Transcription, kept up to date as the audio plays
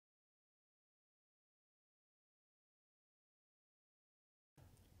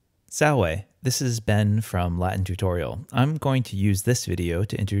Salve, this is Ben from latintutorial. I'm going to use this video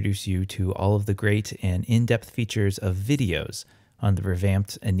to introduce you to all of the great and in-depth features of videos on the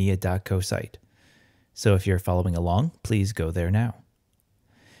revamped Aeneid.co site. So if you're following along, please go there now.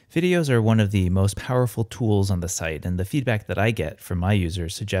 Videos are one of the most powerful tools on the site, and the feedback that I get from my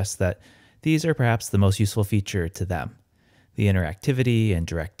users suggests that these are perhaps the most useful feature to them. The interactivity and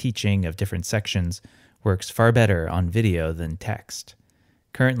direct teaching of different sections works far better on video than text.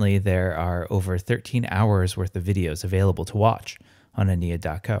 Currently, there are over 13 hours worth of videos available to watch on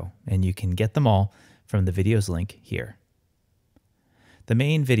Aeneid.co, and you can get them all from the videos link here. The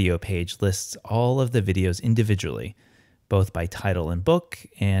main video page lists all of the videos individually, both by title and book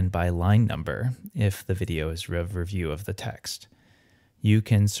and by line number if the video is a review of the text. You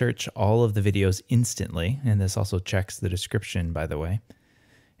can search all of the videos instantly, and this also checks the description, by the way.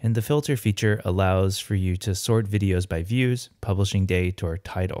 And the filter feature allows for you to sort videos by views, publishing date, or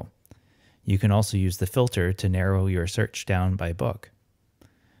title. You can also use the filter to narrow your search down by book.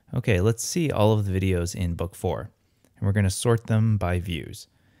 Okay, let's see all of the videos in Book 4, and we're going to sort them by views.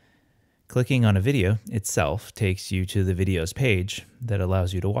 Clicking on a video itself takes you to the videos page that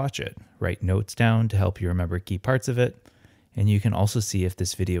allows you to watch it, write notes down to help you remember key parts of it, and you can also see if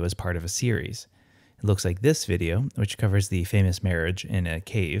this video is part of a series. It looks like this video, which covers the famous marriage in a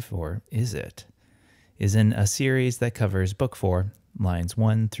cave, or is it, is in a series that covers Book 4, lines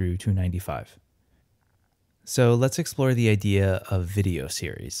 1 through 295. So let's explore the idea of video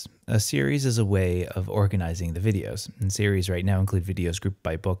series. A series is a way of organizing the videos. And series right now include videos grouped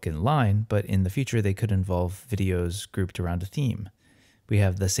by book and line, but in the future they could involve videos grouped around a theme. We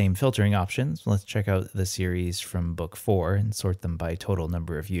have the same filtering options. Let's check out the series from Book 4 and sort them by total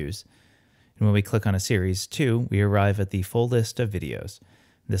number of views. And when we click on a series 2, we arrive at the full list of videos.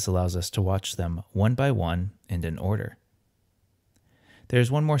 This allows us to watch them one by one and in order.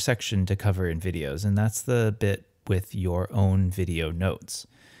 There's one more section to cover in videos, and that's the bit with your own video notes.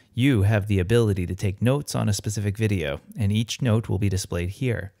 You have the ability to take notes on a specific video, and each note will be displayed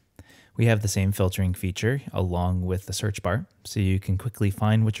here. We have the same filtering feature along with the search bar, so you can quickly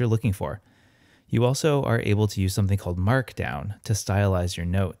find what you're looking for. You also are able to use something called Markdown to stylize your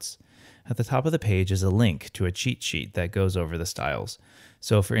notes. At the top of the page is a link to a cheat sheet that goes over the styles.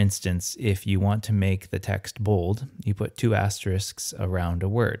 So for instance, if you want to make the text bold, you put 2 asterisks around a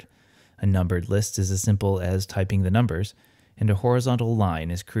word. A numbered list is as simple as typing the numbers, and a horizontal line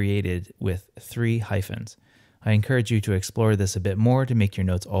is created with 3 hyphens. I encourage you to explore this a bit more to make your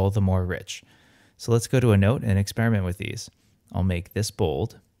notes all the more rich. So let's go to a note and experiment with these. I'll make this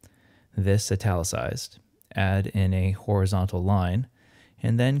bold, this italicized, add in a horizontal line,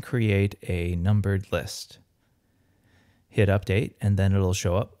 and then create a numbered list. Hit update, and then it'll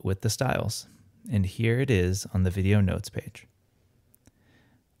show up with the styles. And here it is on the video notes page.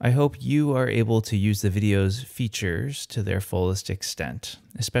 I hope you are able to use the video's features to their fullest extent,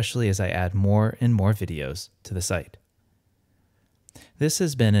 especially as I add more and more videos to the site. This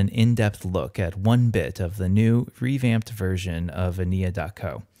has been an in-depth look at one bit of the new revamped version of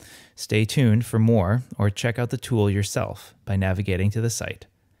Aeneid.co. Stay tuned for more, or check out the tool yourself by navigating to the site.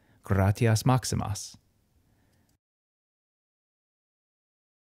 Gratias Maximas.